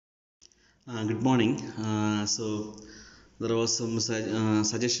Good morning. So there was some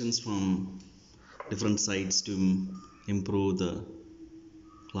suggestions from different sides to improve the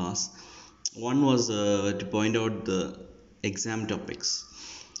class. One was to point out the exam topics.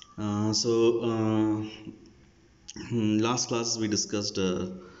 Last class we discussed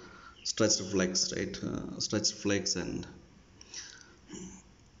stretch reflex, right? Stretch reflex and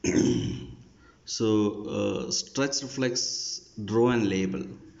stretch reflex draw and label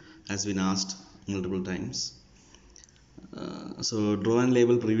has been asked multiple times. So draw and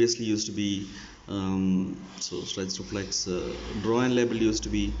label previously used to be stretch reflex draw and label used to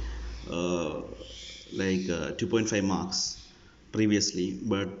be uh, 2.5 marks previously,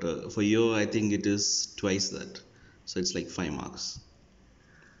 but for you I think it is twice that, so it's like 5 marks.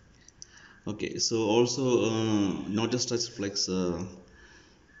 Okay, so also not just stretch reflex, the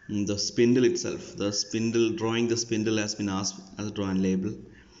spindle itself, the spindle, drawing the spindle has been asked as a draw and label,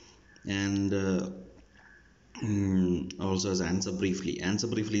 and also as answer briefly. Answer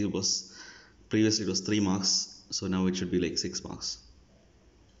briefly was previously it was 3 marks, so now it should be like 6 marks.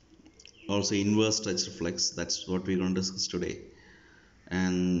 Also inverse stretch reflex, that's what we're going to discuss today,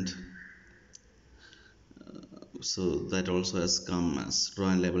 and so that also has come as draw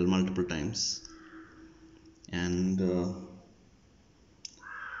and label multiple times. And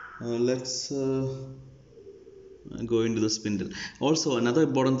let's go into the spindle. Also another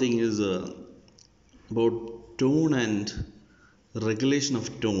important thing is about tone and regulation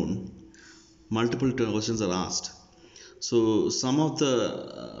of tone. Multiple questions are asked. So some of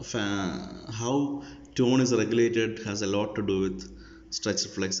the how tone is regulated has a lot to do with stretch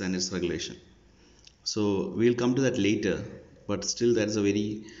reflex and its regulation. So we'll come to that later, but still that is a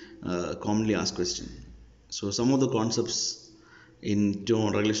very commonly asked question. So some of the concepts in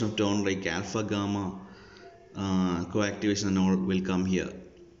tone, regulation of tone, like alpha, gamma, coactivation and all will come here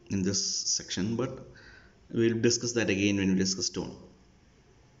in this section, but we'll discuss that again when we discuss tone.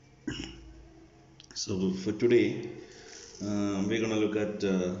 So for today, we're going to look at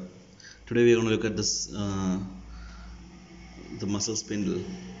this the muscle spindle.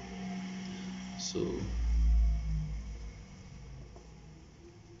 So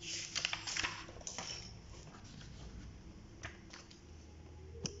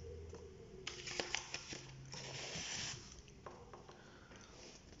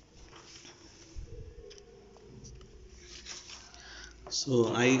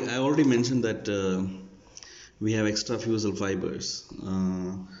I already mentioned that we have extrafusal fibers,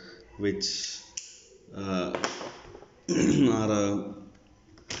 which uh, are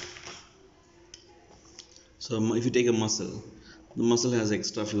if you take a muscle, the muscle has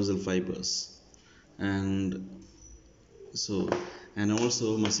extrafusal fibers, and so and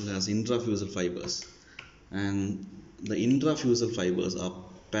also muscle has intrafusal fibers, and the intrafusal fibers are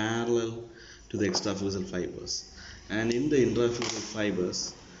parallel to the extrafusal fibers, and in the intrafusal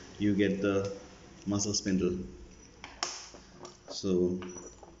fibers you get the muscle spindle. So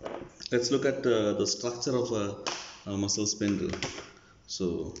let's look at the structure of a muscle spindle.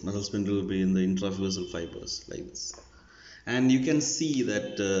 So muscle spindle will be in the intrafusal fibers like this, and you can see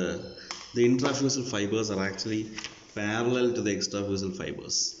that the intrafusal fibers are actually parallel to the extrafusal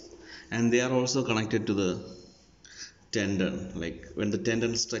fibers, and they are also connected to the tendon. Like when the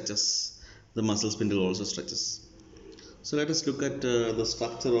tendon stretches, the muscle spindle also stretches. So let us look at the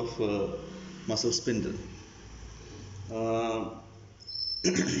structure of muscle spindle. Uh,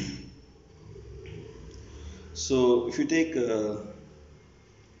 so if you take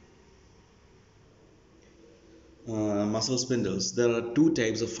muscle spindles, there are two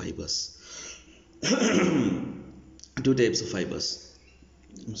types of fibers. Two types of fibers.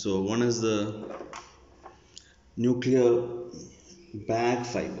 So one is the nuclear bag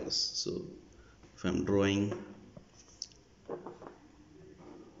fibers. So if I'm drawing,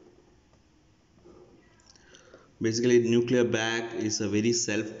 basically nuclear bag is a very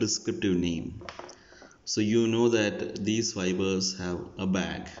self-descriptive name. So you know that these fibers have a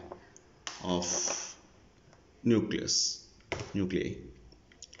bag of nuclei. So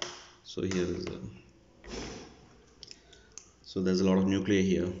here is there's a lot of nuclei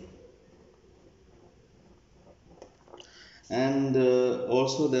here, and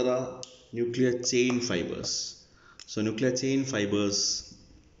also there are nuclear chain fibers. So nuclear chain fibers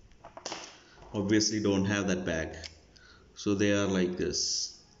obviously don't have that bag, so they are like this.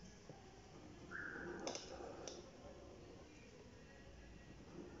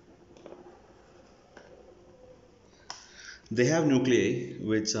 They have nuclei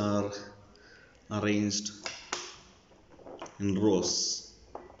which are arranged in rows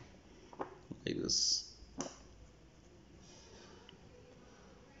like this.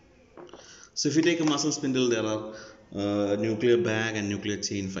 So if you take a muscle spindle, there are nuclear bag and nuclear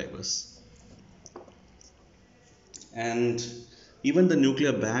chain fibers. And even the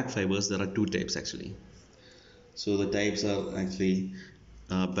nuclear bag fibers, there are two types actually. So the types are actually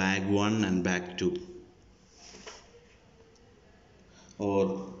bag 1 and bag 2,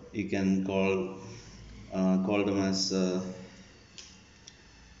 or you can call them as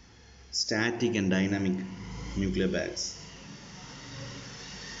static and dynamic nuclear bags.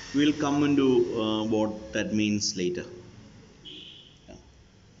 We'll come into what that means later.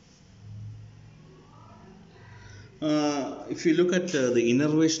 If you look at the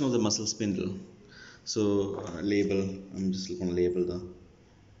innervation of the muscle spindle, so label, I'm just going to label the.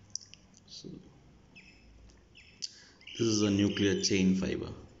 So this is a nuclear chain fiber,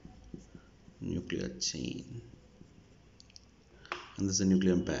 nuclear chain, and this is a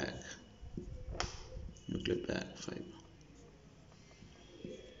nuclear bag fiber.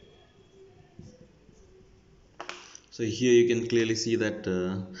 So here you can clearly see that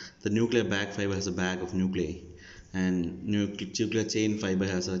the nuclear bag fiber has a bag of nuclei, and nuclear chain fiber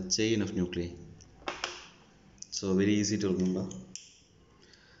has a chain of nuclei. So very easy to remember.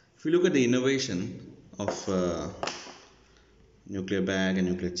 If you look at the innervation of nuclear bag and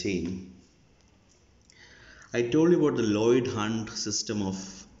nuclear chain, I told you about the Lloyd-Hunt system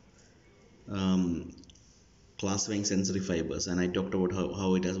of um, classifying sensory fibers, and I talked about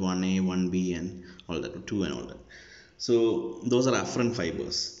how it has 1A, 1B, and all that, 2 and all that. So those are afferent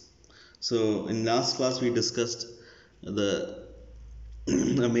fibers. So in last class we discussed the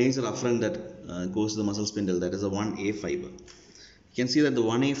a major afferent that goes to the muscle spindle, that is a 1A fiber. You can see that the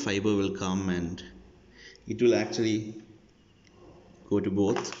 1A fiber will come and it will actually go to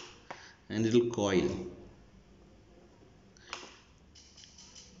both, and it will coil.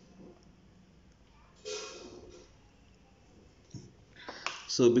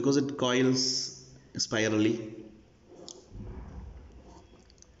 So because it coils spirally,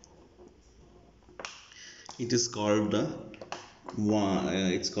 it is called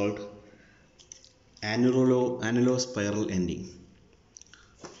it's called annulospiral ending.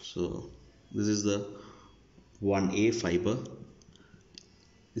 So this is the 1A fiber.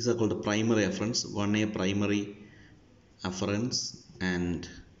 These are called the primary afferents, 1A primary afferents, and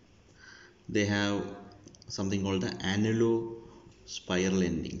they have something called the annulospiral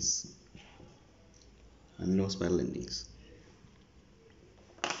endings. Annulospiral endings.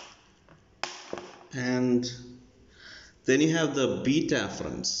 And then you have the beta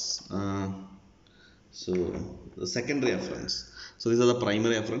afferents. So the secondary afferents. So these are the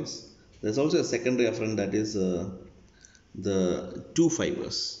primary afferents. There's also a secondary afferent, that is the two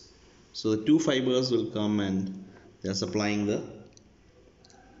fibers. So the two fibers will come and they are supplying the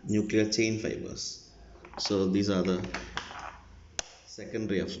nuclear chain fibers. So these are the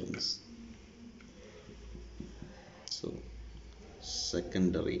secondary afferents. So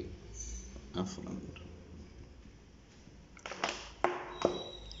secondary afferent.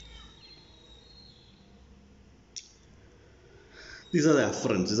 These are the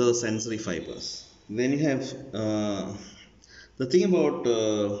afferents, these are the sensory fibers. Then you have the thing about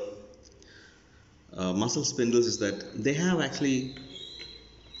muscle spindles is that they have actually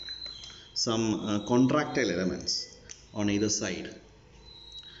some contractile elements on either side.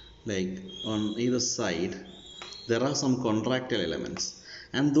 Like on either side, there are some contractile elements,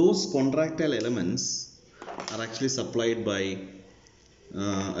 and those contractile elements are actually supplied by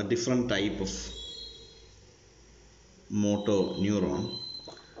a different type of motor neuron,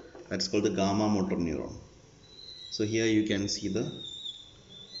 that's called the gamma motor neuron. So here you can see the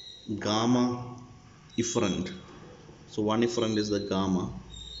gamma efferent. So one efferent is the gamma,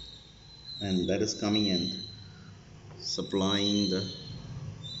 and that is coming and supplying the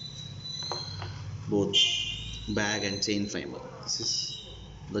both bag and chain fiber. This is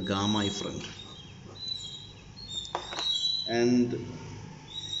the gamma efferent, and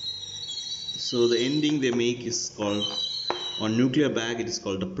so the ending they make is called, on nuclear bag it is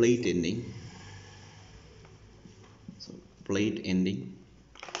called the plate ending. So plate ending,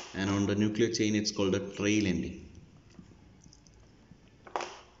 and on the nuclear chain it's called a trail ending.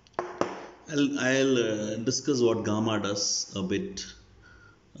 I'll discuss what gamma does a bit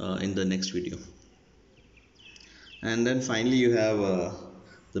in the next video. And then finally you have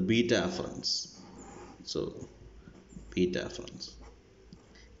the beta afferents. So beta afferents,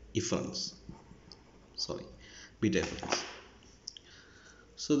 beta efferents.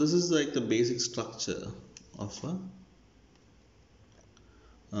 So this is like the basic structure of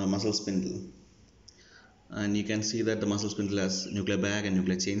a muscle spindle, and you can see that the muscle spindle has nuclear bag and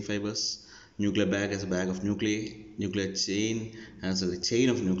nuclear chain fibers. Nuclear bag has a bag of nuclei, nuclear chain has a chain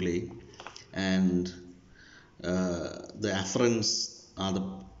of nuclei, and the afferents are the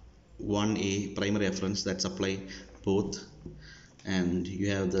 1A primary afferents that supply both, and you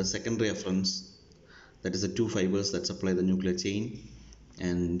have the secondary afferents, that is the two fibers that supply the nuclear chain,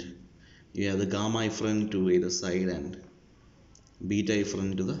 and you have the gamma efferent to either side and beta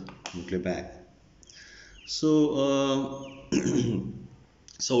efferent to the nuclear bag. So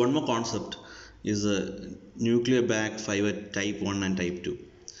so one more concept is a nuclear bag fiber type 1 and type 2.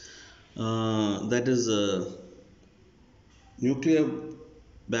 That is nuclear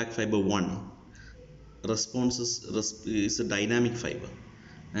bag fiber 1 is a dynamic fiber,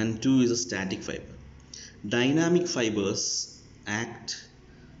 and 2 is a static fiber. Dynamic fibers act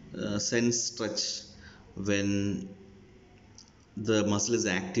sense stretch when the muscle is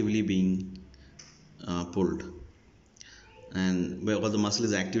actively being pulled, and where the muscle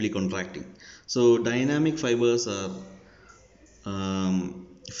is actively contracting. So dynamic fibers are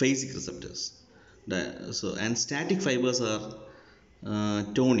phasic receptors. So and static fibers are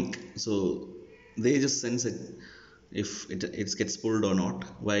tonic. So they just sense it if it gets pulled or not,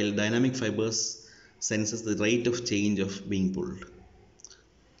 while dynamic fibers senses the rate of change of being pulled.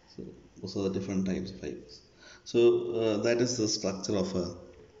 So those are the different types of fibers. So that is the structure of a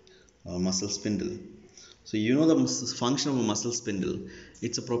muscle spindle. So you know the function of a muscle spindle.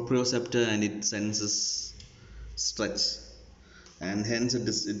 It's a proprioceptor and it senses stretch, and hence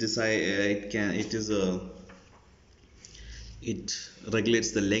it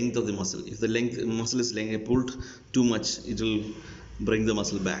regulates the length of the muscle. If the muscle is pulled too much, it will bring the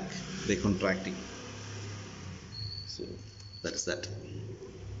muscle back by contracting. So that's that.